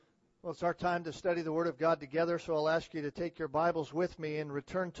Well, it's our time to study the Word of God together, so I'll ask you to take your Bibles with me and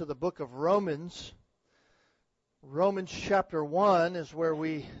return to the book of Romans. Romans chapter 1 is where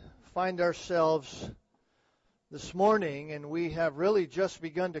we find ourselves this morning, and we have really just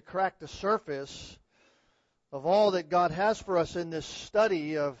begun to crack the surface of all that God has for us in this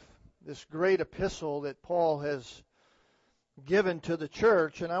study of this great epistle that Paul has given to the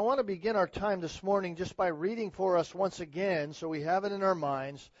church. And I want to begin our time this morning just by reading for us once again, so we have it in our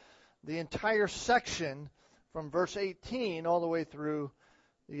minds, the entire section from verse 18 all the way through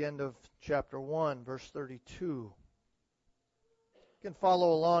the end of chapter 1, verse 32. You can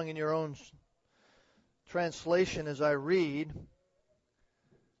follow along in your own translation as I read.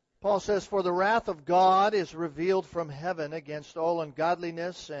 Paul says, "For the wrath of God is revealed from heaven against all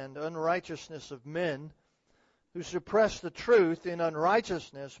ungodliness and unrighteousness of men, who suppress the truth in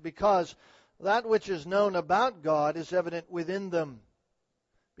unrighteousness, because that which is known about God is evident within them,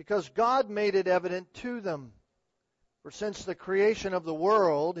 because God made it evident to them. For since the creation of the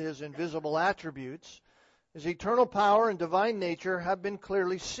world, His invisible attributes, His eternal power and divine nature have been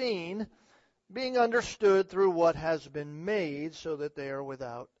clearly seen, being understood through what has been made, so that they are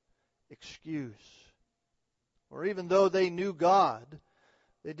without excuse. For even though they knew God,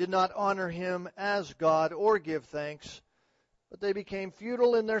 they did not honor Him as God or give thanks, but they became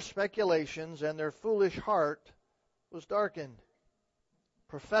futile in their speculations, and their foolish heart was darkened.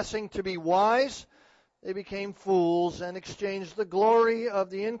 Professing to be wise, they became fools and exchanged the glory of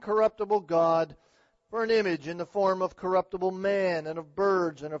the incorruptible God for an image in the form of corruptible man and of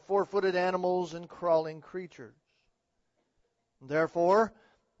birds and of four-footed animals and crawling creatures. Therefore,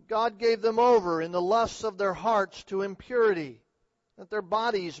 God gave them over in the lusts of their hearts to impurity, that their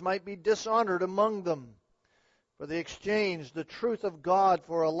bodies might be dishonored among them. For they exchanged the truth of God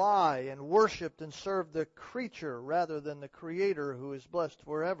for a lie, and worshipped and served the creature rather than the Creator, who is blessed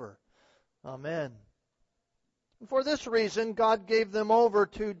forever. Amen. And for this reason God gave them over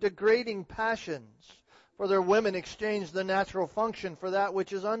to degrading passions, for their women exchanged the natural function for that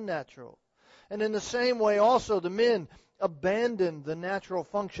which is unnatural. And in the same way also the men abandoned the natural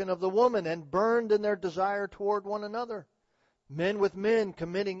function of the woman, and burned in their desire toward one another. Men with men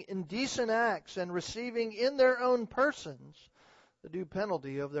committing indecent acts, and receiving in their own persons the due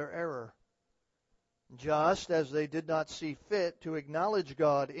penalty of their error. Just as they did not see fit to acknowledge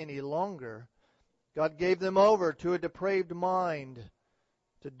God any longer, God gave them over to a depraved mind,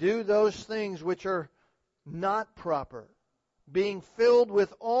 to do those things which are not proper, being filled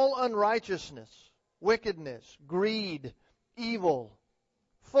with all unrighteousness, wickedness, greed, evil,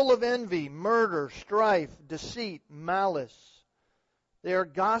 full of envy, murder, strife, deceit, malice. They are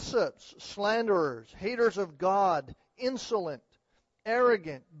gossips, slanderers, haters of God, insolent,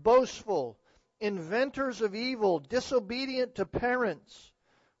 arrogant, boastful, inventors of evil, disobedient to parents,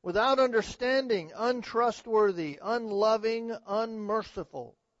 without understanding, untrustworthy, unloving,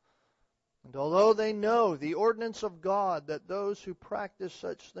 unmerciful. And although they know the ordinance of God, that those who practice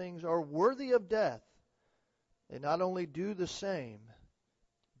such things are worthy of death, they not only do the same,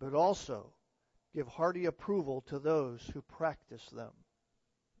 but also give hearty approval to those who practice them."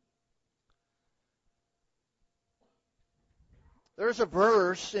 There's a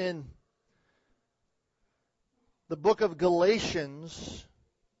verse in the book of Galatians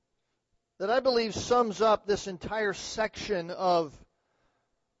that I believe sums up this entire section of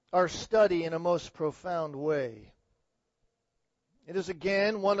our study in a most profound way. It is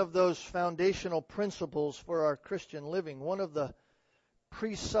again one of those foundational principles for our Christian living, one of the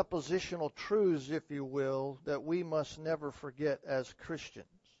presuppositional truths, if you will, that we must never forget as Christians.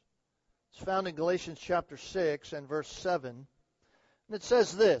 It's found in Galatians chapter 6 and verse 7. And it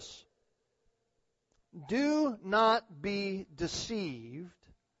says this: "Do not be deceived.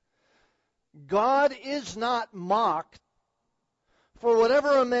 God is not mocked. For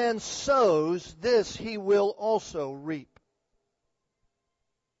whatever a man sows, this he will also reap."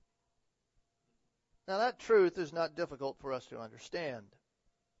 Now that truth is not difficult for us to understand,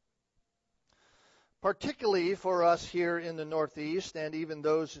 particularly for us here in the Northeast, and even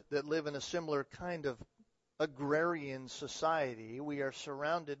those that live in a similar kind of agrarian society. We are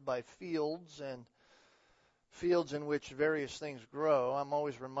surrounded by fields, and fields in which various things grow. I'm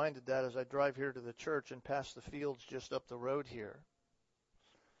always reminded that as I drive here to the church and pass the fields just up the road here.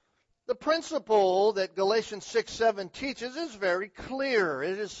 The principle that Galatians 6:7 teaches is very clear.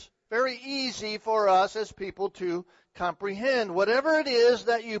 It is very easy for us as people to comprehend. Whatever it is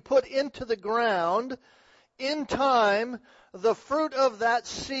that you put into the ground, in time, the fruit of that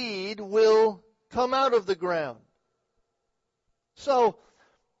seed will come out of the ground. So,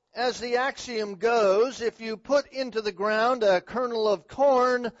 as the axiom goes, if you put into the ground a kernel of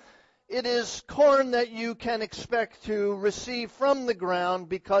corn, it is corn that you can expect to receive from the ground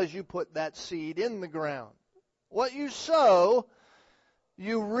because you put that seed in the ground. What you sow,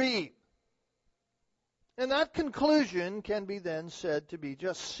 you reap. And that conclusion can be then said to be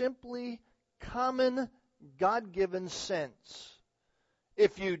just simply common God-given sense.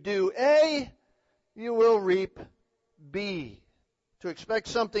 If you do A, you will reap B. To expect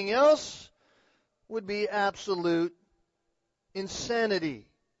something else would be absolute insanity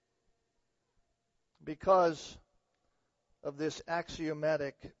because of this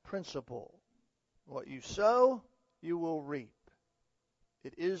axiomatic principle. What you sow, you will reap.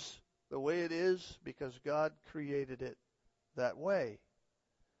 It is the way it is because God created it that way.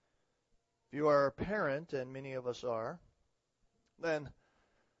 If you are a parent, and many of us are, then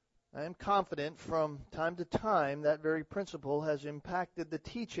I am confident from time to time that very principle has impacted the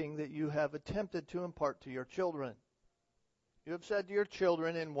teaching that you have attempted to impart to your children. You have said to your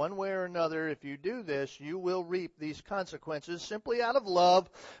children in one way or another, if you do this, you will reap these consequences simply out of love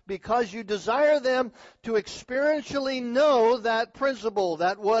because you desire them to experientially know that principle,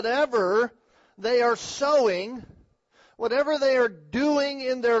 that whatever they are sowing, whatever they are doing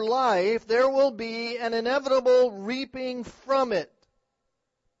in their life, there will be an inevitable reaping from it.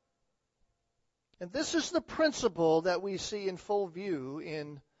 And this is the principle that we see in full view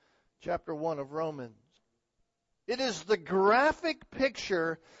in chapter 1 of Romans. It is the graphic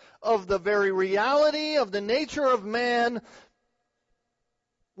picture of the very reality of the nature of man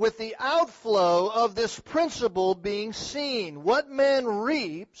with the outflow of this principle being seen. What man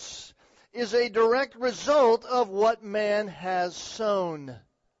reaps is a direct result of what man has sown.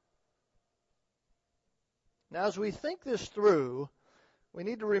 Now, as we think this through, we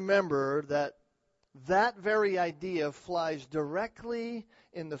need to remember that that very idea flies directly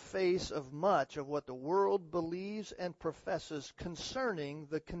in the face of much of what the world believes and professes concerning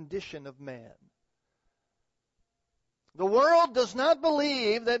the condition of man. The world does not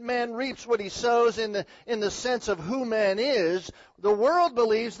believe that man reaps what he sows in the sense of who man is. The world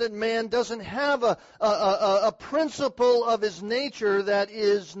believes that man doesn't have a principle of his nature that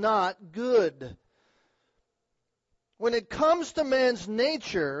is not good. When it comes to man's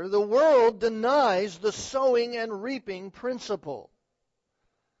nature, the world denies the sowing and reaping principle.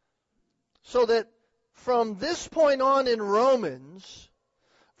 So that from this point on in Romans,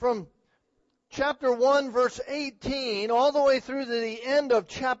 from chapter 1, verse 18, all the way through to the end of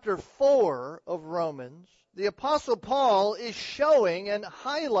chapter 4 of Romans, the Apostle Paul is showing and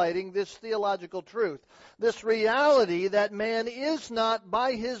highlighting this theological truth, this reality that man is not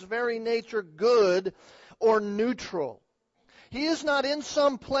by his very nature good or neutral. He is not in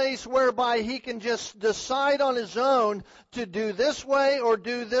some place whereby he can just decide on his own to do this way or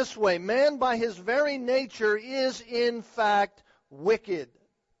do this way. Man by his very nature is in fact wicked.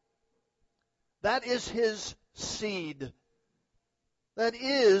 That is his seed. That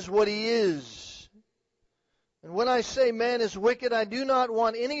is what he is. And when I say man is wicked, I do not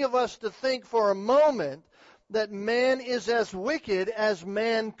want any of us to think for a moment that man is as wicked as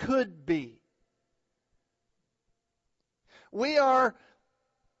man could be. We are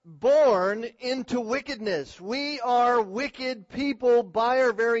born into wickedness. We are wicked people by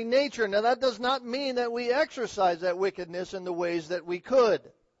our very nature. Now, that does not mean that we exercise that wickedness in the ways that we could.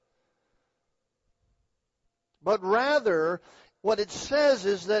 But rather, what it says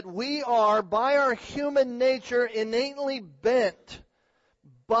is that we are, by our human nature, innately bent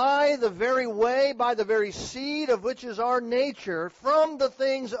by the very way, by the very seed of which is our nature, from the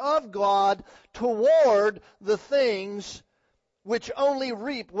things of God toward the things which only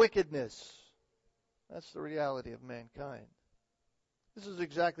reap wickedness. That's the reality of mankind. This is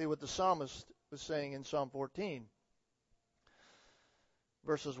exactly what the psalmist was saying in Psalm 14,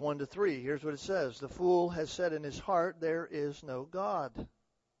 verses 1 to 3. Here's what it says. The fool has said in his heart, there is no God.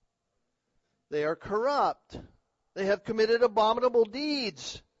 They are corrupt. They have committed abominable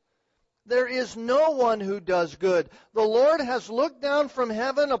deeds. There is no one who does good. The Lord has looked down from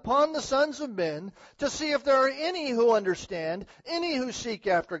heaven upon the sons of men to see if there are any who understand, any who seek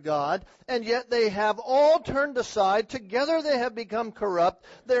after God, and yet they have all turned aside. Together they have become corrupt.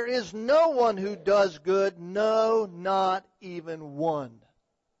 There is no one who does good, no, not even one.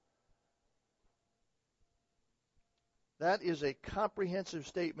 That is a comprehensive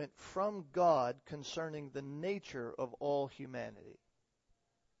statement from God concerning the nature of all humanity.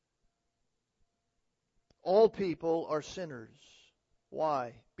 All people are sinners.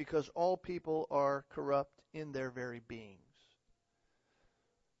 Why? Because all people are corrupt in their very beings.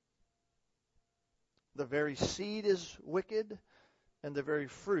 The very seed is wicked, and the very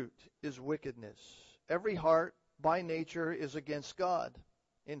fruit is wickedness. Every heart, by nature, is against God.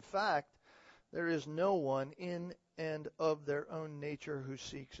 In fact, there is no one in and of their own nature who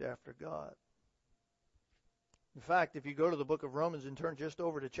seeks after God. In fact, if you go to the book of Romans and turn just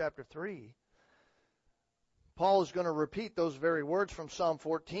over to chapter 3, Paul is going to repeat those very words from Psalm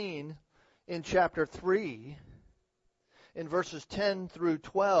 14 in chapter 3, in verses 10 through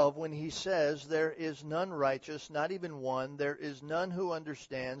 12, when he says, "There is none righteous, not even one. There is none who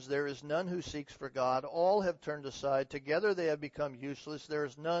understands. There is none who seeks for God. All have turned aside. Together they have become useless. There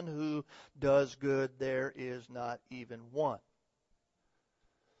is none who does good. There is not even one."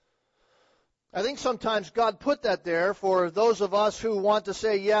 I think sometimes God put that there for those of us who want to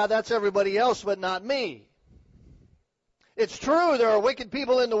say, yeah, that's everybody else, but not me. It's true, there are wicked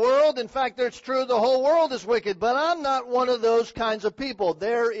people in the world. In fact, it's true the whole world is wicked, but I'm not one of those kinds of people.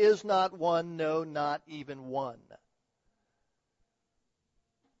 There is not one, no, not even one.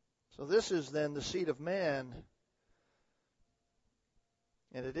 So this is then the seed of man,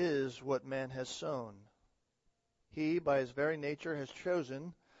 and it is what man has sown. He, by his very nature, has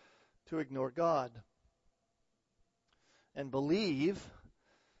chosen to ignore God and believe.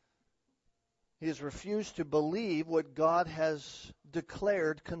 He has refused to believe what God has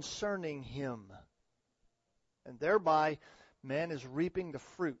declared concerning him. And thereby, man is reaping the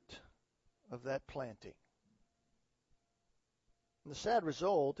fruit of that planting. And the sad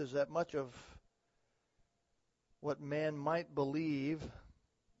result is that much of what man might believe,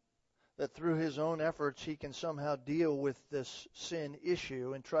 that through his own efforts he can somehow deal with this sin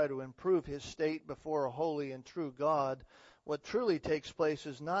issue and try to improve his state before a holy and true God, what truly takes place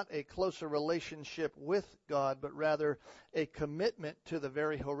is not a closer relationship with God, but rather a commitment to the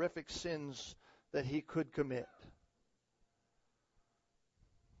very horrific sins that he could commit.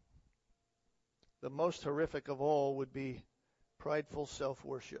 The most horrific of all would be prideful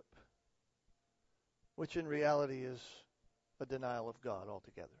self-worship, which in reality is a denial of God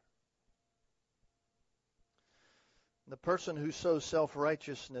altogether. The person who sows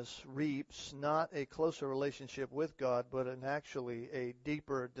self-righteousness reaps not a closer relationship with God, but actually a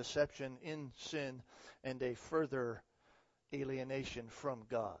deeper deception in sin and a further alienation from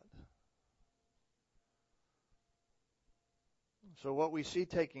God. So what we see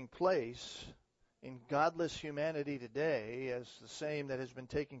taking place in godless humanity today is the same that has been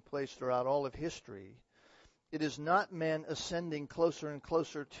taking place throughout all of history. It is not man ascending closer and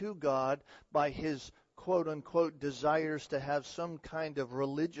closer to God by his quote-unquote desires to have some kind of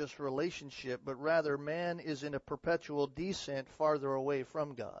religious relationship, but rather man is in a perpetual descent farther away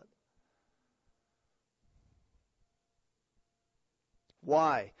from God.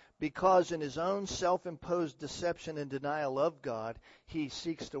 Why? Because in his own self-imposed deception and denial of God, he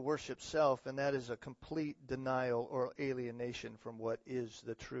seeks to worship self, and that is a complete denial or alienation from what is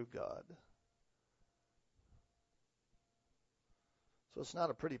the true God. So it's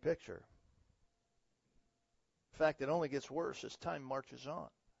not a pretty picture. In fact, it only gets worse as time marches on.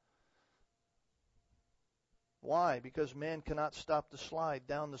 Why? Because man cannot stop the slide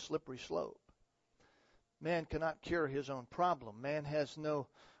down the slippery slope. Man cannot cure his own problem. Man has no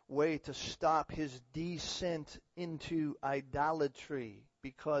way to stop his descent into idolatry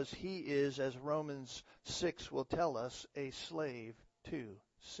because he is, as Romans 6 will tell us, a slave to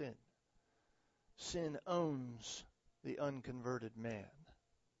sin. Sin owns the unconverted man.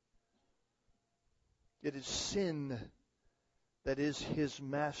 It is sin that is his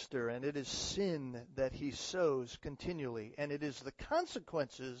master, and it is sin that he sows continually, and it is the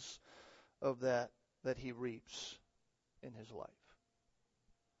consequences of that he reaps in his life.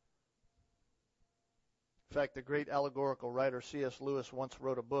 In fact, the great allegorical writer C.S. Lewis once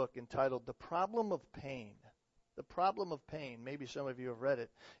wrote a book entitled The Problem of Pain. The Problem of Pain. Maybe some of you have read it.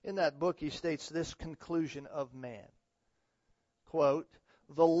 In that book, he states this conclusion of man. Quote,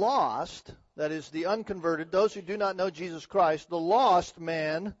 "The lost," that is the unconverted, those who do not know Jesus Christ, the lost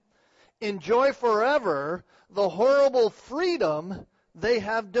man enjoy forever the horrible freedom they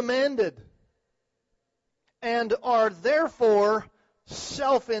have demanded and are therefore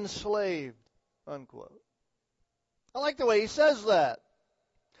self-enslaved, unquote. I like the way he says that.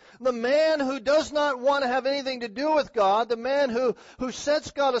 The man who does not want to have anything to do with God, the man who sets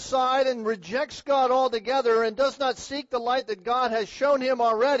God aside and rejects God altogether and does not seek the light that God has shown him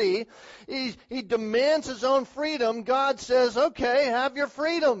already, he demands his own freedom. God says, okay, have your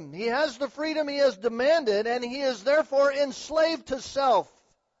freedom. He has the freedom he has demanded, and he is therefore enslaved to self.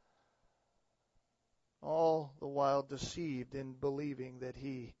 All the while deceived in believing that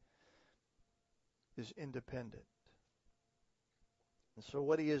he is independent. And so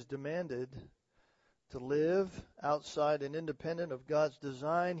what he has demanded, to live outside and independent of God's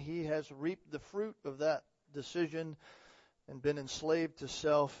design, he has reaped the fruit of that decision, and been enslaved to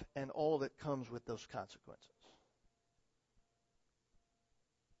self and all that comes with those consequences.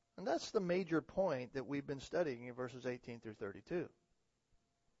 And that's the major point that we've been studying in verses 18 through 32.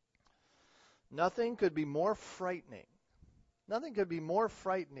 Nothing could be more frightening. Nothing could be more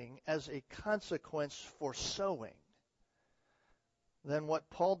frightening as a consequence for sowing than what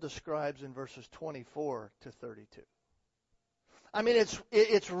Paul describes in verses 24 to 32. I mean,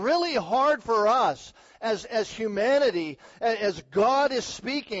 it's really hard for us as humanity, as God is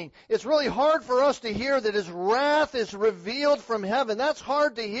speaking. It's really hard for us to hear that His wrath is revealed from heaven. That's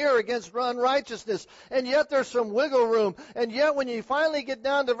hard to hear against unrighteousness. And yet there's some wiggle room. And yet when you finally get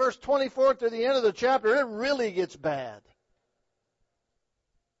down to verse 24 to the end of the chapter, it really gets bad.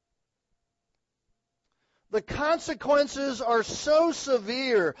 The consequences are so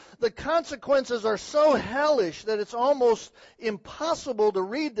severe, the consequences are so hellish that it's almost impossible to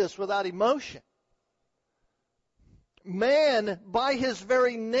read this without emotion. Man, by his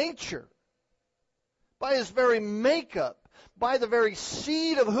very nature, by his very makeup, by the very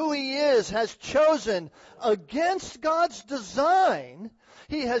seed of who he is, has chosen against God's design.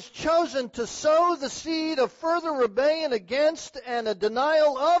 He has chosen to sow the seed of further rebellion against and a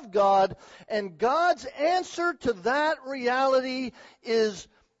denial of God. And God's answer to that reality is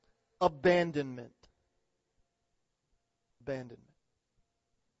abandonment. Abandonment.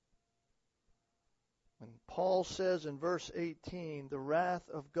 When Paul says in verse 18, the wrath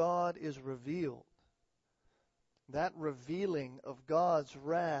of God is revealed, that revealing of God's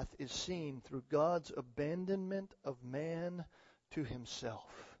wrath is seen through God's abandonment of man to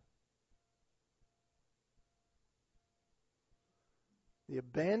himself. The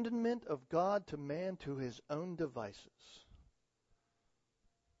abandonment of God to man to his own devices.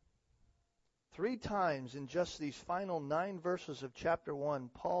 3 times in just these final 9 verses of chapter 1,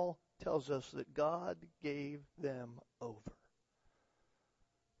 Paul tells us that God gave them over.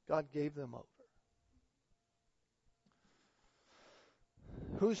 God gave them over.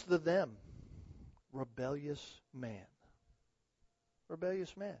 Who's the them? Rebellious man.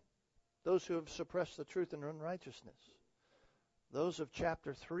 Rebellious man. Those who have suppressed the truth in unrighteousness. Those of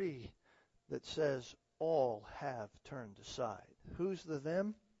chapter 3 that says all have turned aside. Who's the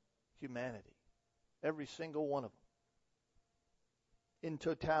them? Humanity. Every single one of them. In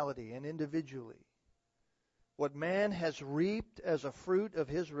totality and individually. What man has reaped as a fruit of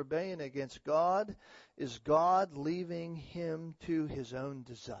his rebellion against God is God leaving him to his own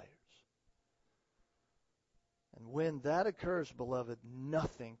desires. And when that occurs, beloved,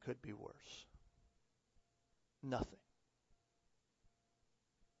 nothing could be worse. Nothing.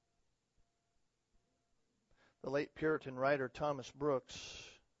 The late Puritan writer Thomas Brooks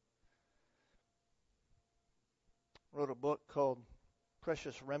wrote a book called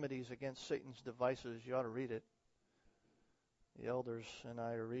Precious Remedies Against Satan's Devices. You ought to read it. The elders and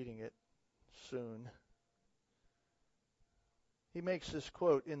I are reading it soon. He makes this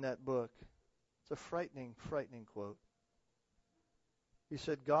quote in that book. It's a frightening, frightening quote. He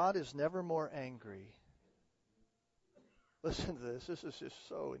said, God is never more angry. Listen to this. This is just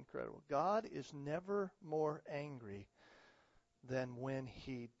so incredible. God is never more angry than when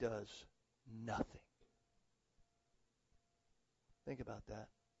he does nothing. Think about that.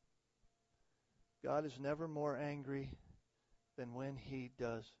 God is never more angry than when he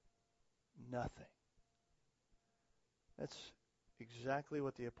does nothing. That's exactly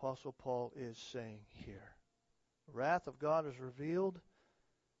what the Apostle Paul is saying here. The wrath of God is revealed,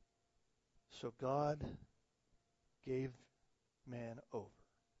 so God gave man over.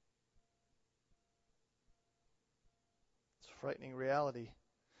 It's a frightening reality,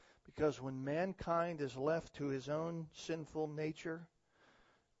 because when mankind is left to his own sinful nature,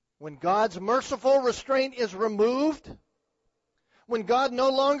 when God's merciful restraint is removed, when God no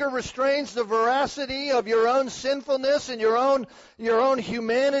longer restrains the veracity of your own sinfulness and your own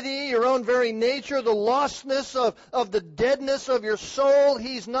humanity, your own very nature, the lostness of the deadness of your soul,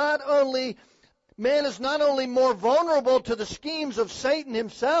 man is not only more vulnerable to the schemes of Satan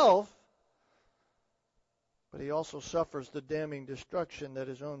himself, but he also suffers the damning destruction that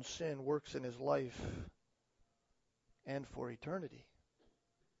his own sin works in his life and for eternity.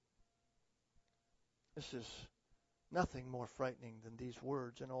 This is nothing more frightening than these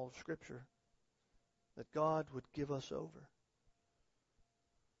words in all of Scripture, that God would give us over.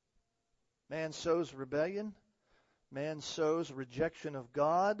 Man sows rebellion. Man sows rejection of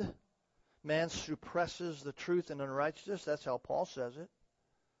God. Man suppresses the truth in unrighteousness. That's how Paul says it.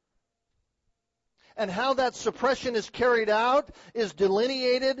 And how that suppression is carried out is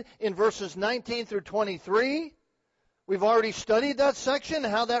delineated in verses 19 through 23. We've already studied that section,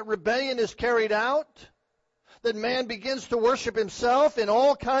 how that rebellion is carried out. that man begins to worship himself in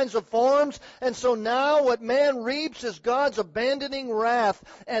all kinds of forms. And so now what man reaps is God's abandoning wrath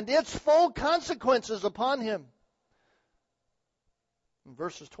and its full consequences upon him. And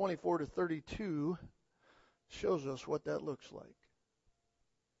verses 24 to 32 shows us what that looks like.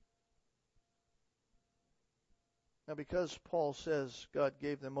 Now, because Paul says God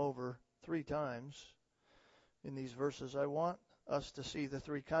gave them over 3 times in these verses, I want us to see the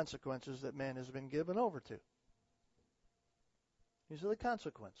 3 consequences that man has been given over to. These are the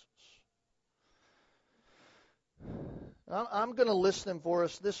consequences. I'm going to list them for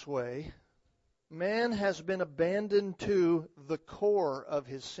us this way. Man has been abandoned to the core of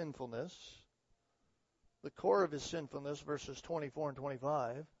his sinfulness. The core of his sinfulness, verses 24 and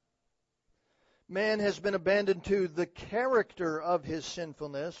 25. Man has been abandoned to the character of his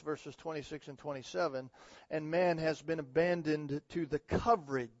sinfulness, verses 26 and 27. And man has been abandoned to the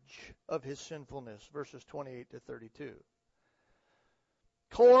coverage of his sinfulness, verses 28 to 32.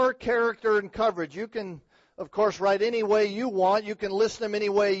 Core, character, and coverage. You can, of course, write any way you want. You can list them any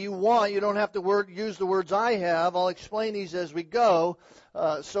way you want. You don't have to use the words I have. I'll explain these as we go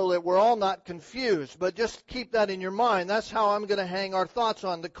so that we're all not confused. But just keep that in your mind. That's how I'm going to hang our thoughts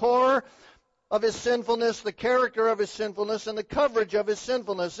on the core of his sinfulness, the character of his sinfulness, and the coverage of his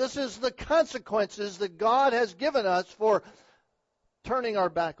sinfulness. This is the consequences that God has given us for turning our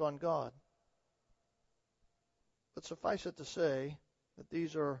back on God. But suffice it to say that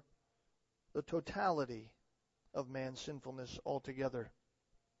these are the totality of man's sinfulness altogether.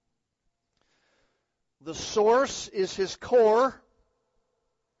 The source is his core.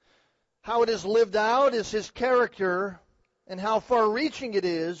 How it is lived out is his character. And how far-reaching it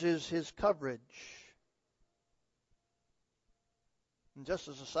is his coverage. And just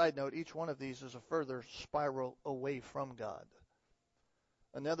as a side note, each one of these is a further spiral away from God.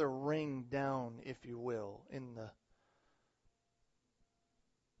 Another ring down, if you will, in the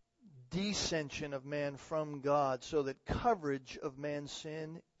descension of man from God, so that coverage of man's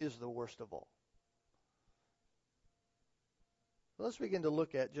sin is the worst of all. Let's begin to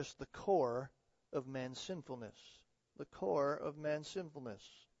look at just the core of man's sinfulness. The core of man's sinfulness.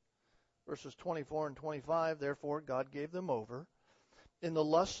 Verses 24 and 25, therefore God gave them over in the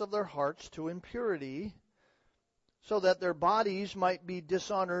lusts of their hearts to impurity, so that their bodies might be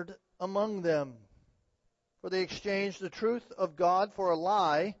dishonored among them. For they exchanged the truth of God for a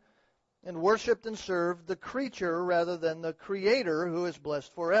lie, and worshipped and served the creature rather than the Creator, who is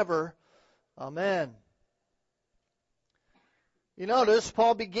blessed forever. Amen. You notice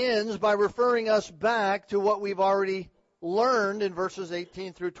Paul begins by referring us back to what we've already learned in verses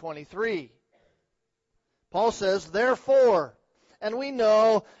 18 through 23. Paul says, therefore, and we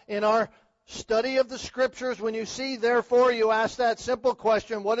know in our study of the Scriptures, when you see therefore, you ask that simple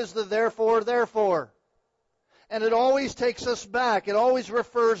question, what is the therefore? And it always takes us back. It always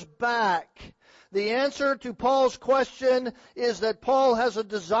refers back. The answer to Paul's question is that Paul has a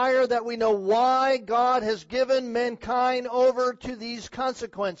desire that we know why God has given mankind over to these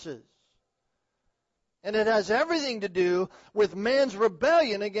consequences. And it has everything to do with man's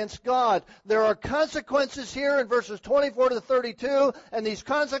rebellion against God. There are consequences here in verses 24 to 32, and these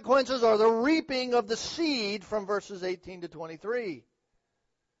consequences are the reaping of the seed from verses 18 to 23.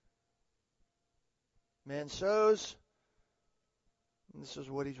 Man sows, and this is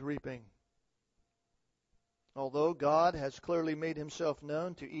what he's reaping. Although God has clearly made himself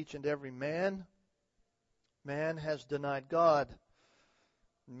known to each and every man, man has denied God.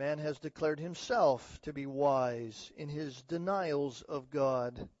 Man has declared himself to be wise in his denials of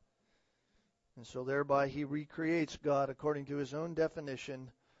God. And so thereby he recreates God according to his own definition.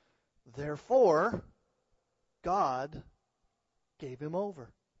 Therefore, God gave him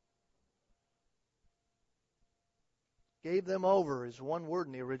over. Gave them over is one word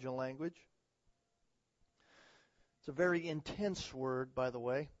in the original language. It's a very intense word, by the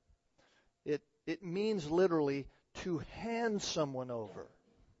way. It means literally to hand someone over.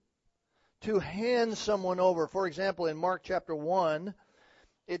 To hand someone over. For example, in Mark chapter 1,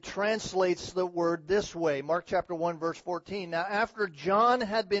 it translates the word this way. Mark chapter 1, verse 14. Now, after John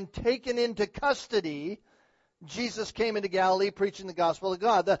had been taken into custody, Jesus came into Galilee preaching the gospel of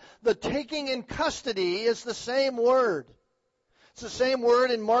God. The taking in custody is the same word. It's the same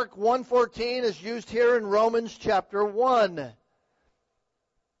word in Mark 1:14 as used here in Romans chapter 1.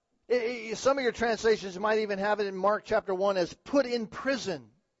 Some of your translations might even have it in Mark chapter 1 as put in prison.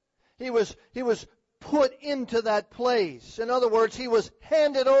 He was put into that place. In other words, he was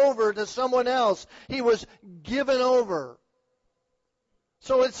handed over to someone else. He was given over.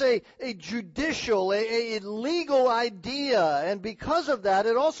 So it's a judicial, a legal idea, and because of that,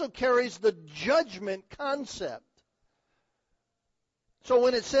 it also carries the judgment concept. So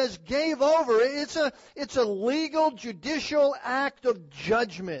when it says gave over, it's a legal, judicial act of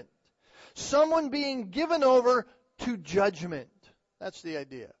judgment. Someone being given over to judgment. That's the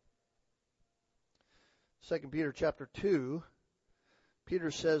idea. 2 Peter chapter 2,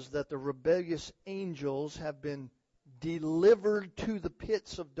 Peter says that the rebellious angels have been delivered to the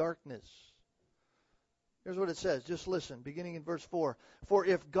pits of darkness. Here's what it says. Just listen, beginning in verse 4. For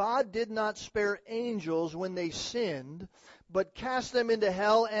if God did not spare angels when they sinned, but cast them into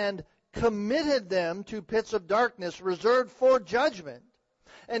hell and committed them to pits of darkness reserved for judgment,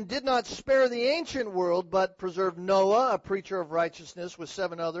 and did not spare the ancient world, but preserved Noah, a preacher of righteousness, with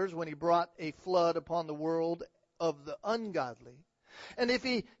 7 others, when he brought a flood upon the world of the ungodly. And if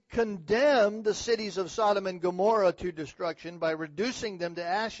he condemned the cities of Sodom and Gomorrah to destruction by reducing them to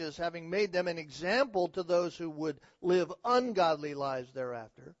ashes, having made them an example to those who would live ungodly lives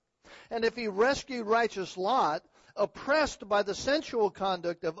thereafter, and if he rescued righteous Lot, oppressed by the sensual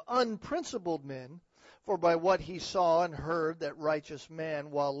conduct of unprincipled men, for by what he saw and heard, that righteous man,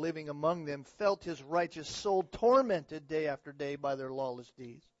 while living among them, felt his righteous soul tormented day after day by their lawless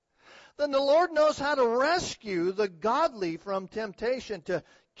deeds, then the Lord knows how to rescue the godly from temptation, to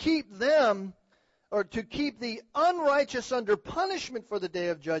keep them, or to keep the unrighteous under punishment for the day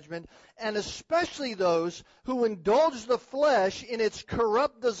of judgment, and especially those who indulge the flesh in its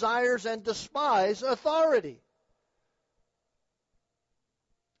corrupt desires and despise authority.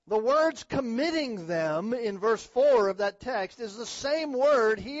 The words committing them in verse 4 of that text is the same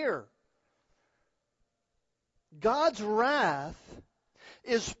word here. God's wrath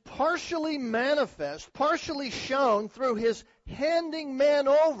is partially manifest, partially shown through his handing man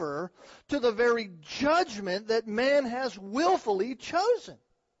over to the very judgment that man has willfully chosen.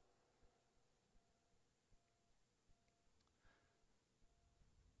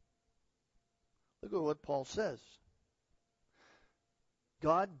 Look at what Paul says.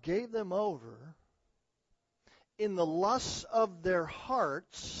 God gave them over in the lusts of their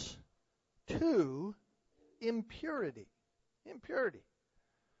hearts to impurity. Impurity.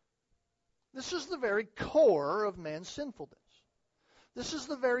 This is the very core of man's sinfulness. This is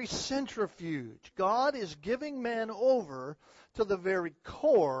the very centrifuge. God is giving man over to the very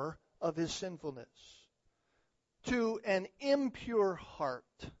core of his sinfulness, to an impure heart.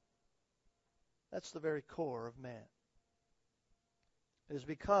 That's the very core of man. It is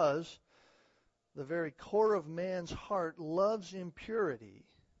because the very core of man's heart loves impurity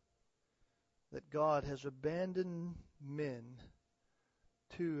that God has abandoned men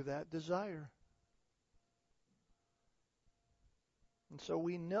to that desire. And so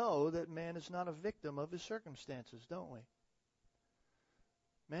we know that man is not a victim of his circumstances, don't we?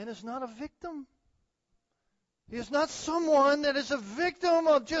 Man is not a victim. He is not someone that is a victim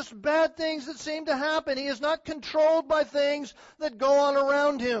of just bad things that seem to happen. He is not controlled by things that go on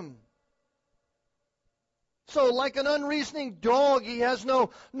around him. So like an unreasoning dog, he has no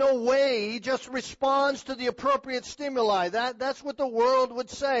way. He just responds to the appropriate stimuli. That's what the world would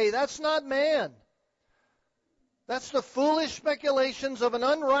say. That's not man. That's the foolish speculations of an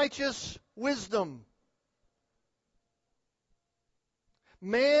unrighteous wisdom.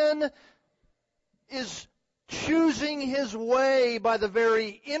 Man is choosing his way by the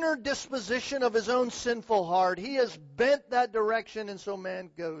very inner disposition of his own sinful heart. He has bent that direction, and so man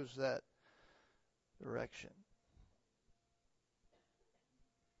goes that direction.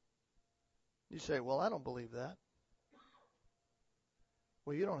 You say, well, I don't believe that.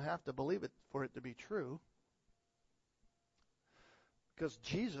 Well, you don't have to believe it for it to be true. Because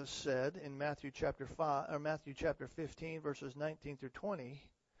Jesus said in Matthew chapter 15, verses 19 through 20,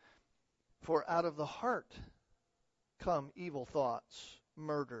 for out of the heart come evil thoughts,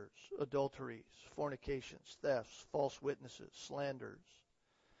 murders, adulteries, fornications, thefts, false witnesses, slanders.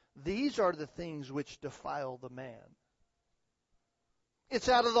 These are the things which defile the man. It's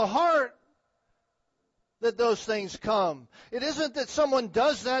out of the heart that those things come. It isn't that someone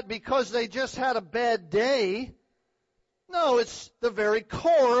does that because they just had a bad day. No, it's the very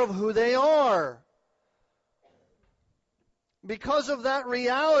core of who they are. Because of that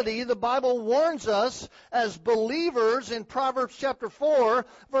reality, the Bible warns us as believers in Proverbs chapter 4,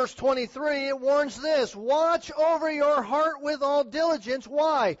 verse 23, it warns this, watch over your heart with all diligence.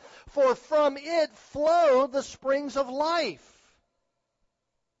 Why? For from it flow the springs of life.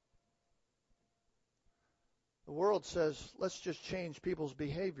 The world says, let's just change people's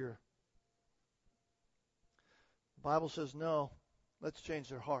behavior. The Bible says, no, let's change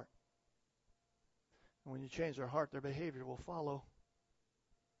their heart. And when you change their heart, their behavior will follow.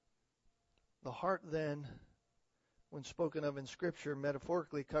 The heart then, when spoken of in Scripture,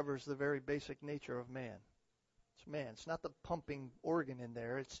 metaphorically covers the very basic nature of man. It's man. It's not the pumping organ in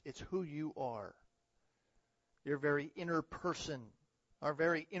there. It's who you are. Your very inner person, our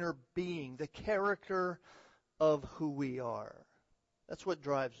very inner being, the character of who we are. That's what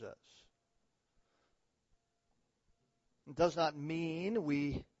drives us. It does not mean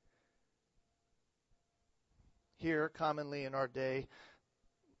we hear commonly in our day,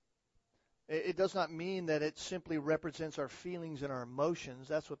 it does not mean that it simply represents our feelings and our emotions.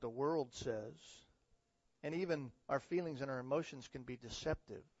 That's what the world says. And even our feelings and our emotions can be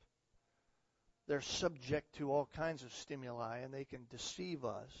deceptive. They're subject to all kinds of stimuli, and they can deceive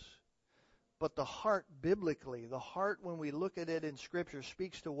us. But the heart, biblically, the heart, when we look at it in Scripture,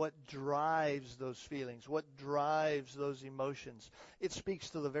 speaks to what drives those feelings, what drives those emotions. It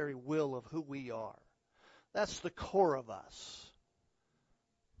speaks to the very will of who we are. That's the core of us.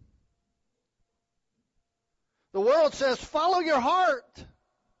 The world says, follow your heart.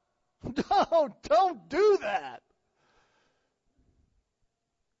 Don't do that.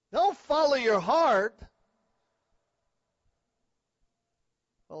 Don't follow your heart.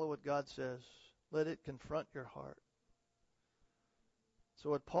 Follow what God says. Let it confront your heart. So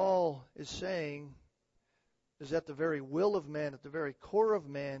what Paul is saying is at the very will of man, at the very core of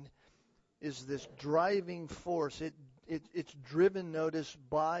man, is this driving force. It's driven, notice,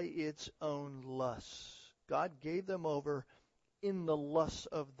 by its own lusts. God gave them over in the lusts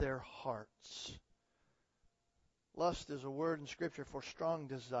of their hearts. Lust is a word in Scripture for strong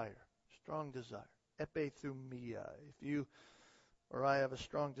desire. Strong desire. Epithumia. If you or I have a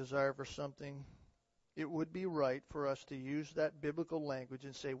strong desire for something, it would be right for us to use that biblical language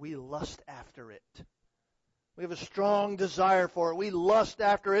and say we lust after it. We have a strong desire for it. We lust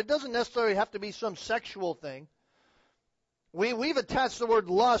after it. It doesn't necessarily have to be some sexual thing. We've attached the word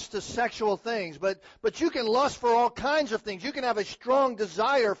lust to sexual things, but you can lust for all kinds of things. You can have a strong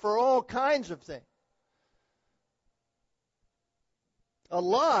desire for all kinds of things. A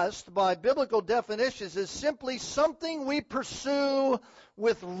lust, by biblical definitions, is simply something we pursue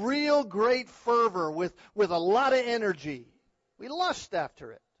with real great fervor, with a lot of energy. We lust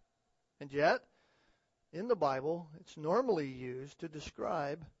after it. And yet, in the Bible, it's normally used to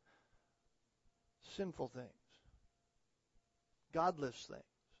describe sinful things, godless things.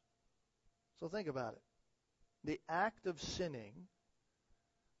 So think about it. The act of sinning,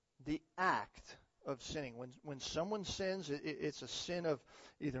 when someone sins, it's a sin of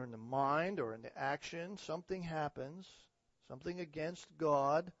either in the mind or in the action. Something happens, something against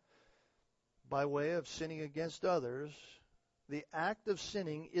God by way of sinning against others. The act of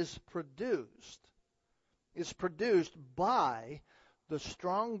sinning is produced by the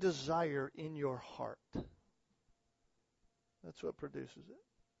strong desire in your heart. That's what produces it.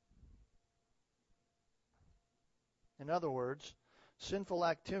 In other words, sinful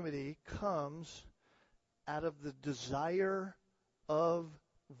activity comes out of the desire of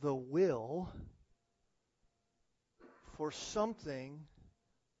the will for something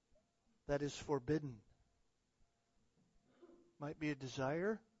that is forbidden. It might be a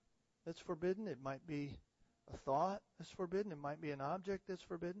desire that's forbidden. It might be a thought that's forbidden. It might be an object that's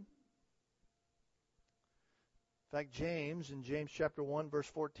forbidden. In fact, James, in James chapter 1, verse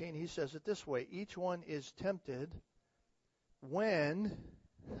 14, he says it this way: each one is tempted when,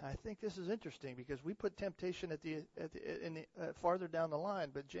 I think this is interesting because we put temptation farther down the line,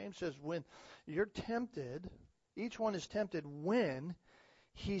 but James says when you're tempted, each one is tempted when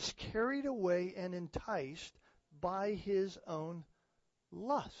he's carried away and enticed by his own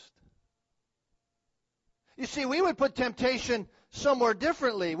lust. You see, we would put temptation somewhere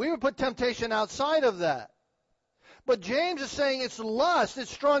differently. We would put temptation outside of that. But James is saying it's lust,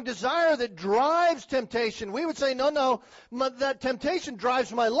 it's strong desire that drives temptation. We would say, no, that temptation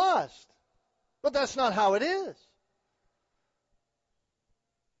drives my lust. But that's not how it is.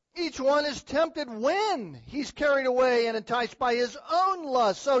 Each one is tempted when he's carried away and enticed by his own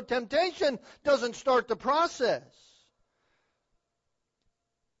lust. So temptation doesn't start the process.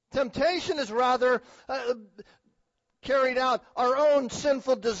 Temptation is rather carried out our own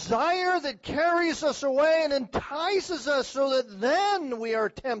sinful desire that carries us away and entices us so that then we are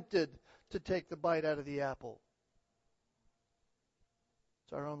tempted to take the bite out of the apple.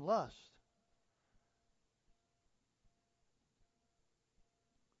 It's our own lust.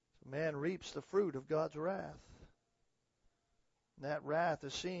 So man reaps the fruit of God's wrath. And that wrath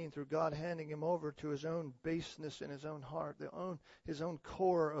is seen through God handing him over to his own baseness in his own heart, his own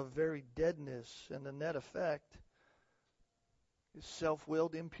core of very deadness, and the net effect is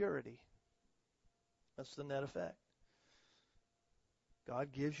self-willed impurity. That's the net effect.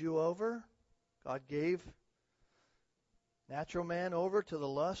 God gives you over God gave natural man over to the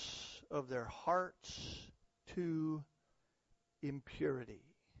lusts of their hearts to impurity.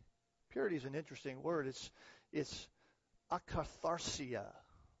 Purity is an interesting word. It's akatharsia.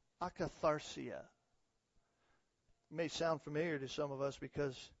 Akatharsia. It may sound familiar to some of us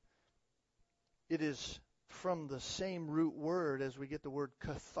because it is from the same root word as we get the word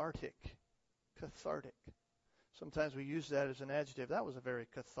cathartic. Cathartic. Sometimes we use that as an adjective. That was a very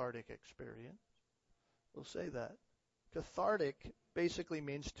cathartic experience. We'll say that. Cathartic basically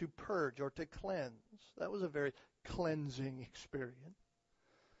means to purge or to cleanse. That was a very cleansing experience.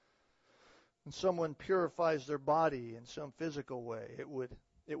 When someone purifies their body in some physical way, it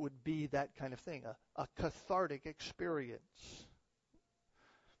would be that kind of thing, a cathartic experience.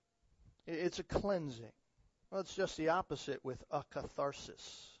 It's a cleansing. Well, it's just the opposite with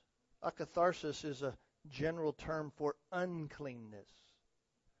akatharsis. Akatharsis is a general term for uncleanness.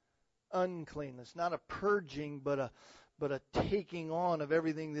 Uncleanness, not a purging, but a taking on of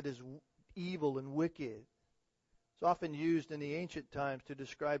everything that is evil and wicked. It's often used in the ancient times to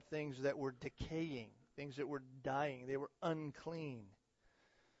describe things that were decaying, things that were dying. They were unclean.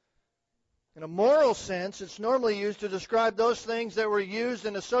 In a moral sense, it's normally used to describe those things that were used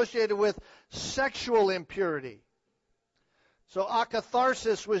and associated with sexual impurity. So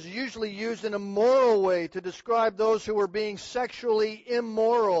akatharsis was usually used in a moral way to describe those who were being sexually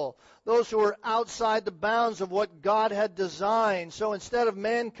immoral, those who were outside the bounds of what God had designed. So instead of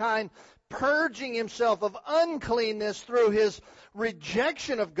mankind purging himself of uncleanness through his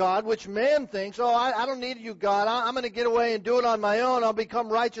rejection of God, which man thinks, I don't need you, God. I'm going to get away and do it on my own. I'll become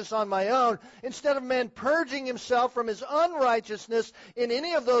righteous on my own. Instead of man purging himself from his unrighteousness in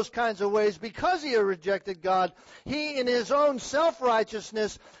any of those kinds of ways because he had rejected God, he in his own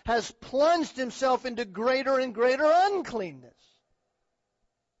self-righteousness has plunged himself into greater and greater uncleanness.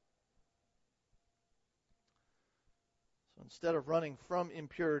 So instead of running from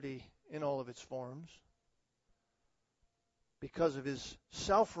impurity in all of its forms, because of his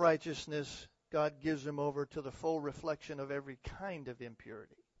self-righteousness, God gives him over to the full reflection of every kind of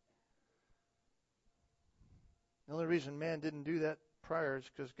impurity. The only reason man didn't do that prior is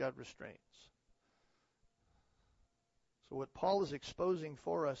because God restrains. So what Paul is exposing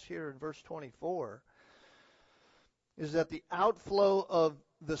for us here in verse 24 is that the outflow of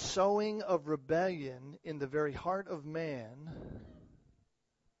the sowing of rebellion in the very heart of man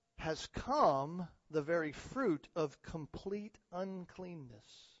has come the very fruit of complete uncleanness.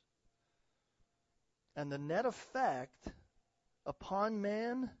 And the net effect upon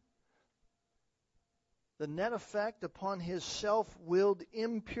man, the net effect upon his self-willed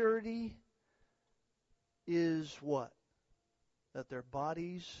impurity is what? That their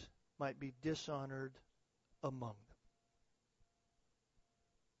bodies might be dishonored among them.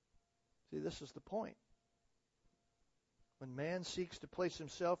 See, this is the point. When man seeks to place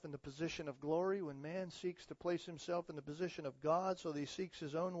himself in the position of glory, when man seeks to place himself in the position of God so that he seeks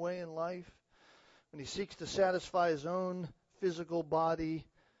his own way in life, when he seeks to satisfy his own physical body,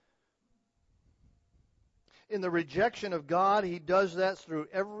 in the rejection of God, he does that through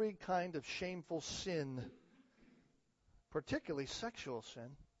every kind of shameful sin, particularly sexual sin.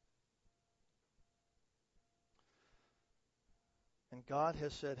 And God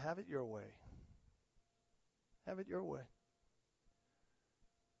has said, have it your way. Have it your way.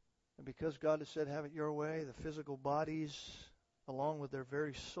 And because God has said, have it your way, the physical bodies, along with their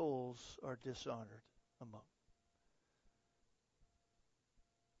very souls, are dishonored among.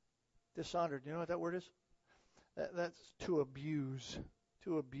 Dishonored, you know what that word is? That's to abuse.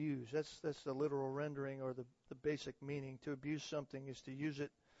 To abuse. That's the literal rendering or the basic meaning. To abuse something is to use it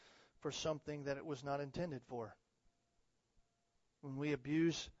for something that it was not intended for. When we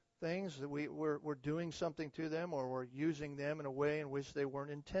abuse things, that we're doing something to them or we're using them in a way in which they weren't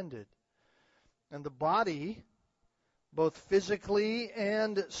intended. And the body, both physically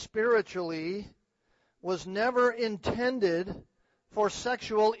and spiritually, was never intended for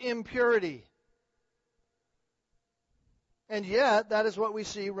sexual impurity. And yet, that is what we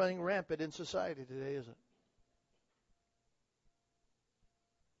see running rampant in society today, isn't it?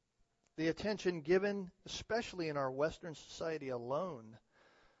 The attention given, especially in our Western society alone,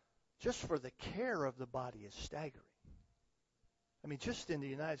 just for the care of the body is staggering. I mean, just in the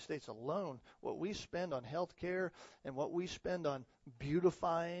United States alone, what we spend on health care and what we spend on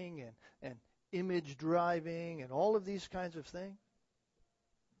beautifying and image driving and all of these kinds of things,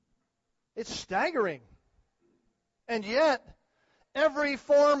 it's staggering. And yet, every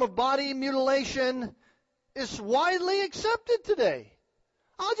form of body mutilation is widely accepted today.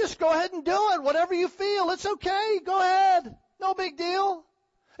 I'll just go ahead and do it. Whatever you feel, it's okay. Go ahead. No big deal.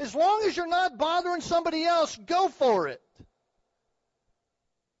 As long as you're not bothering somebody else, go for it.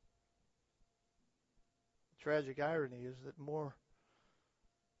 The tragic irony is that the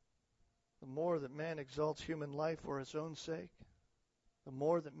more that man exalts human life for its own sake, the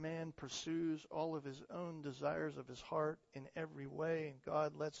more that man pursues all of his own desires of his heart in every way, and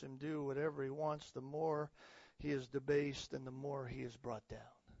God lets him do whatever he wants, the more he is debased and the more he is brought down.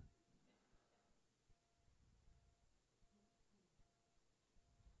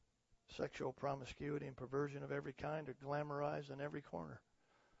 Sexual promiscuity and perversion of every kind are glamorized in every corner.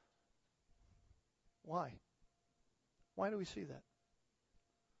 Why? Why do we see that?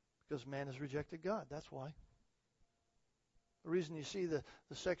 Because man has rejected God. That's why. The reason you see the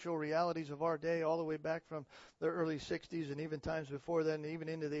sexual realities of our day all the way back from the early 60s and even times before then, even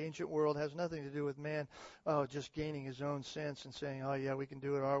into the ancient world, has nothing to do with man just gaining his own sense and saying, oh, yeah, we can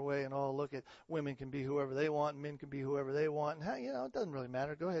do it our way, and oh, look at women can be whoever they want and men can be whoever they want. And, hey, it doesn't really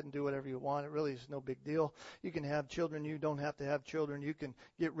matter. Go ahead and do whatever you want. It really is no big deal. You can have children. You don't have to have children. You can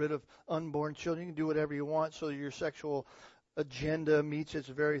get rid of unborn children. You can do whatever you want so your sexual agenda meets its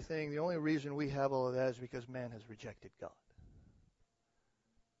very thing. The only reason we have all of that is because man has rejected God.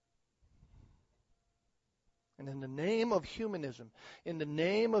 And in the name of humanism, in the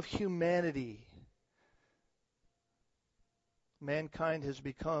name of humanity, mankind has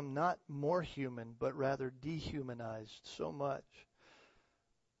become not more human, but rather dehumanized so much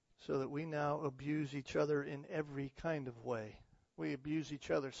so that we now abuse each other in every kind of way. We abuse each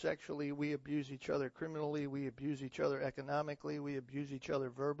other sexually, we abuse each other criminally, we abuse each other economically, we abuse each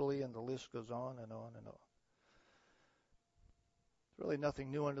other verbally, and the list goes on and on and on. There's really nothing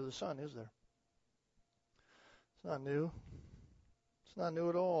new under the sun, is there? It's not new. It's not new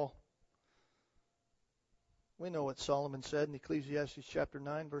at all. We know what Solomon said in Ecclesiastes chapter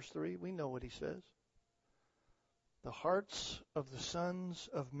 9, verse 3. We know what he says. The hearts of the sons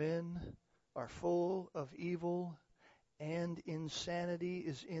of men are full of evil, and insanity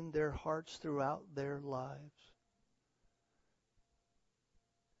is in their hearts throughout their lives.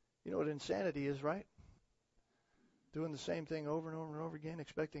 You know what insanity is, right? Doing the same thing over and over and over again,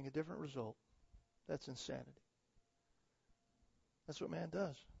 expecting a different result. That's insanity. That's what man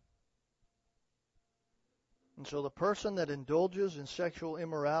does. And so the person that indulges in sexual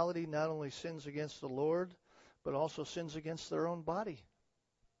immorality not only sins against the Lord, but also sins against their own body.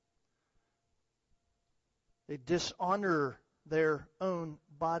 They dishonor their own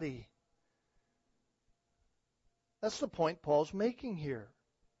body. That's the point Paul's making here.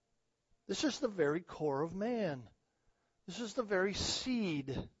 This is the very core of man. This is the very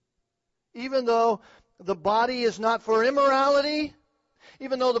seed. Even though the body is not for immorality,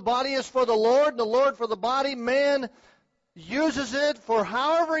 even though the body is for the Lord, and the Lord for the body, man uses it for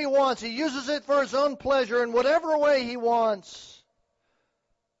however he wants. He uses it for his own pleasure in whatever way he wants.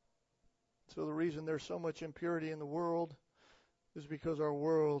 So the reason there's so much impurity in the world is because our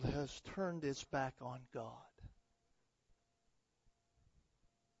world has turned its back on God.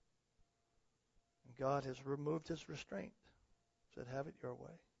 And God has removed his restraint. Said, have it your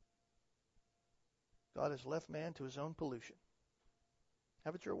way. God has left man to his own pollution.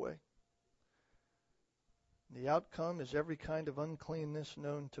 Have it your way. The outcome is every kind of uncleanness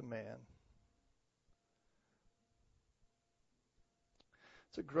known to man.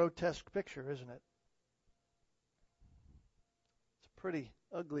 It's a grotesque picture, isn't it? It's a pretty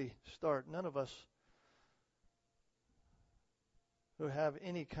ugly start. None of us who have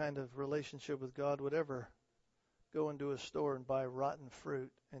any kind of relationship with God would ever go into a store and buy rotten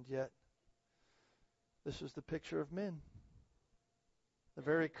fruit, and yet this is the picture of men. The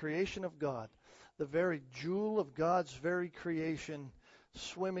very creation of God, the very jewel of God's very creation,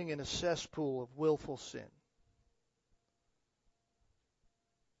 swimming in a cesspool of willful sin.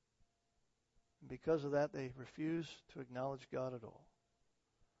 And because of that, they refuse to acknowledge God at all.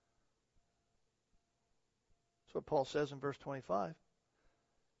 That's what Paul says in verse 25.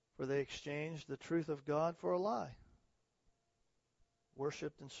 For they exchanged the truth of God for a lie,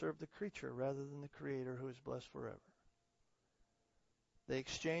 worshipped and served the creature rather than the Creator, who is blessed forever. They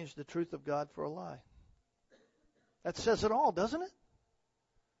exchanged the truth of God for a lie. That says it all, doesn't it?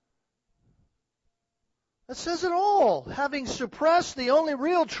 That says it all. Having suppressed the only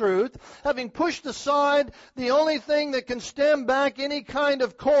real truth, having pushed aside the only thing that can stem back any kind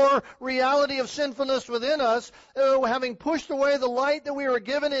of core reality of sinfulness within us, having pushed away the light that we were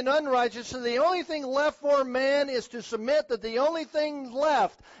given in unrighteousness, the only thing left for man is to submit that the only thing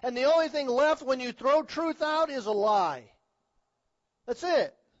left, and the only thing left when you throw truth out, is a lie. That's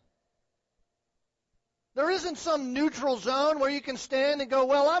it. There isn't some neutral zone where you can stand and go,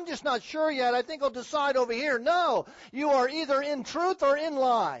 well, I'm just not sure yet. I think I'll decide over here. No, you are either in truth or in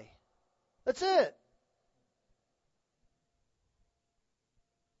lie. That's it.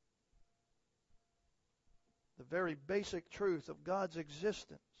 The very basic truth of God's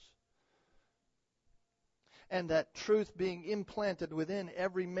existence. And that truth being implanted within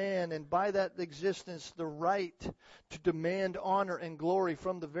every man, and by that existence, the right to demand honor and glory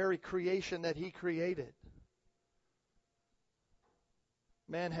from the very creation that He created.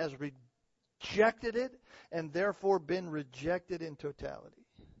 Man has rejected it and therefore been rejected in totality.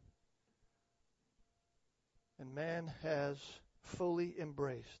 And man has fully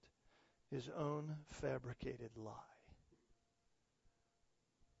embraced his own fabricated lie.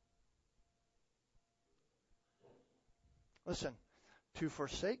 Listen, to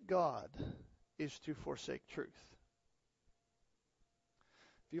forsake God is to forsake truth.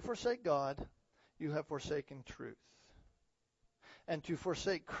 If you forsake God, you have forsaken truth. And to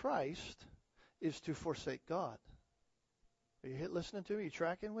forsake Christ is to forsake God. Are you listening to me? Are you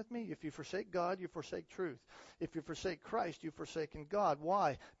tracking with me? If you forsake God, you forsake truth. If you forsake Christ, you've forsaken God.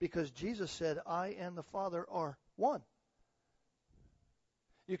 Why? Because Jesus said, I and the Father are one.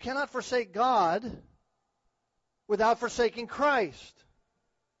 You cannot forsake God without forsaking Christ.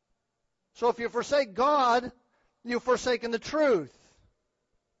 So if you forsake God, you've forsaken the truth.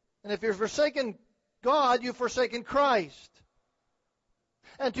 And if you've forsaken God, you've forsaken Christ.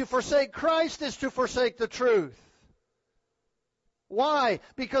 And to forsake Christ is to forsake the truth. Why?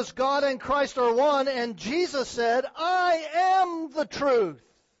 Because God and Christ are one, and Jesus said, I am the truth.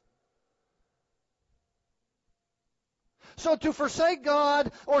 So to forsake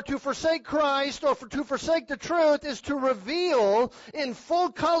God, or to forsake Christ, or to forsake the truth is to reveal in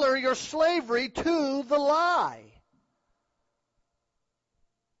full color your slavery to the lie.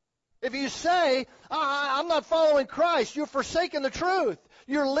 If you say, I'm not following Christ, you've forsaken the truth.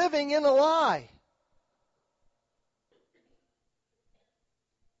 You're living in a lie.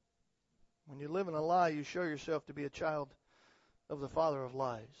 When you live in a lie, you show yourself to be a child of the father of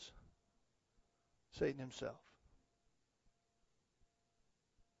lies, Satan himself.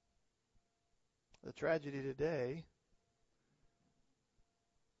 The tragedy today,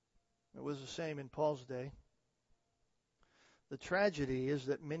 it was the same in Paul's day. The tragedy is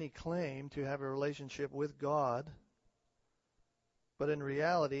that many claim to have a relationship with God, but in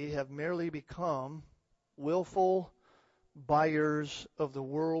reality have merely become willful buyers of the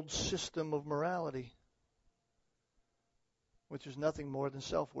world's system of morality, which is nothing more than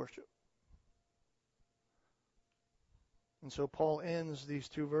self-worship. And so Paul ends these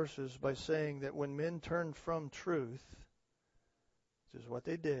two verses by saying that when men turn from truth, which is what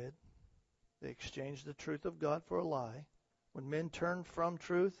they did, they exchanged the truth of God for a lie. When men turn from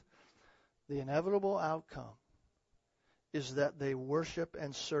truth, the inevitable outcome is that they worship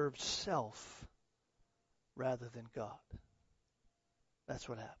and serve self rather than God. That's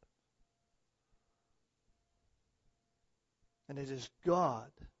what happened. And it is God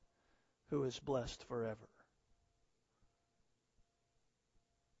who is blessed forever.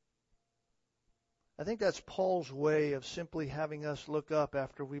 I think that's Paul's way of simply having us look up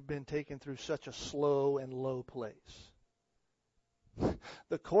after we've been taken through such a slow and low place.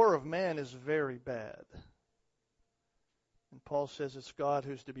 The core of man is very bad. And Paul says it's God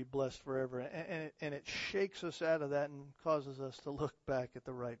who's to be blessed forever. And it shakes us out of that and causes us to look back at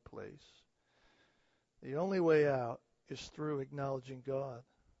the right place. The only way out is through acknowledging God.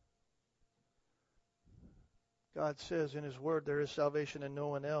 God says in His Word, there is salvation in no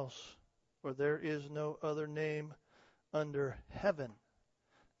one else, for there is no other name under heaven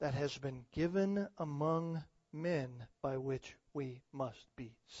that has been given among men by which we must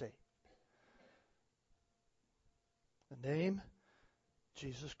be saved. The name,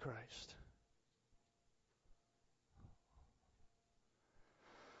 Jesus Christ.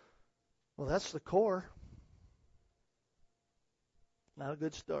 Well, that's the core. Not a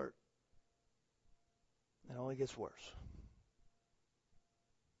good start. It only gets worse.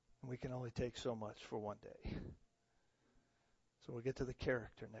 We can only take so much for one day. So we'll get to the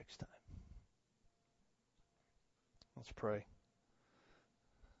character next time. Let's pray.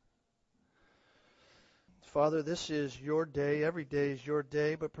 Father, this is your day. Every day is your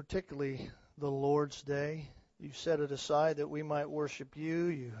day, but particularly the Lord's day. You set it aside that we might worship you.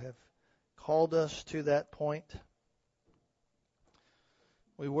 You have called us to that point.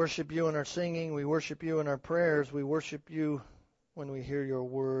 We worship you in our singing. We worship you in our prayers. We worship you when we hear your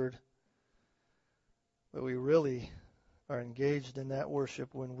word. But we really are engaged in that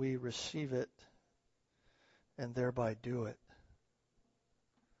worship when we receive it and thereby do it.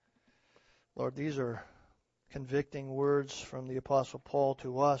 Lord, these are convicting words from the Apostle Paul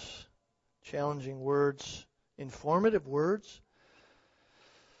to us, challenging words, informative words.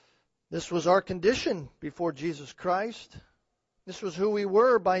 This was our condition before Jesus Christ. This was who we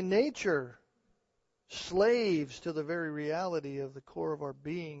were by nature, slaves to the very reality of the core of our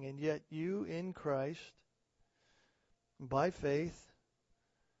being, and yet you in Christ, by faith,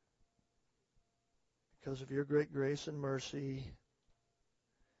 because of your great grace and mercy,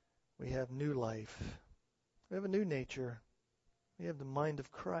 we have new life. We have a new nature. We have the mind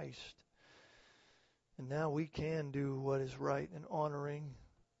of Christ. And now we can do what is right and honoring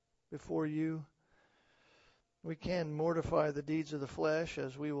before you. We can mortify the deeds of the flesh,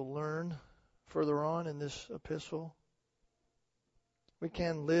 as we will learn further on in this epistle. We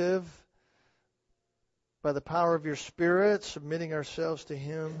can live by the power of your Spirit, submitting ourselves to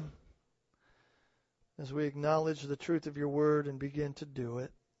Him as we acknowledge the truth of your word and begin to do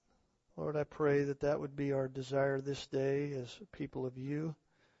it. Lord, I pray that that would be our desire this day as people of you.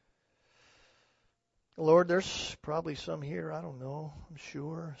 Lord, there's probably some here, I don't know, I'm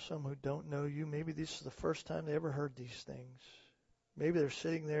sure, some who don't know you. Maybe this is the first time they ever heard these things. Maybe they're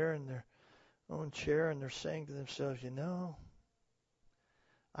sitting there in their own chair and they're saying to themselves, you know,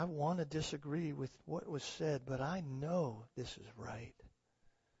 I want to disagree with what was said, but I know this is right.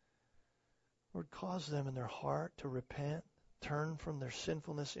 Lord, cause them in their heart to repent, turn from their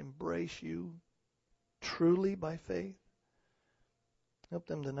sinfulness, embrace you truly by faith. Help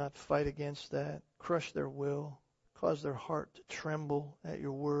them to not fight against that, crush their will, cause their heart to tremble at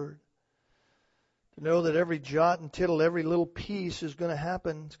your word, to know that every jot and tittle, every little piece is going to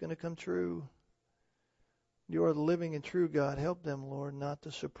happen, it's going to come true. You are the living and true God. Help them, Lord, not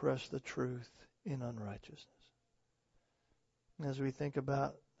to suppress the truth in unrighteousness. As we think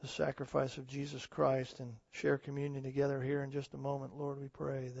about the sacrifice of Jesus Christ and share communion together here in just a moment, Lord, we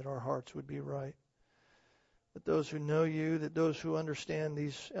pray that our hearts would be right. That those who know you, that those who understand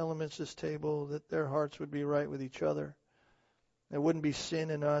these elements, this table, that their hearts would be right with each other. There wouldn't be sin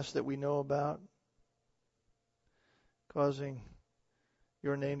in us that we know about, causing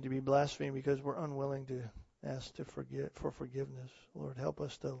your name to be blasphemed because we're unwilling to ask for forgiveness. Lord, help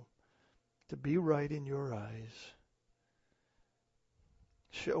us to be right in your eyes.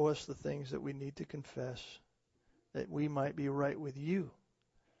 Show us the things that we need to confess, that we might be right with you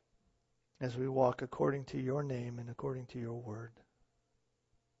as we walk according to your name and according to your word.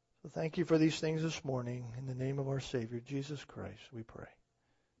 So thank you for these things this morning. In the name of our Savior, Jesus Christ, we pray.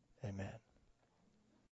 Amen.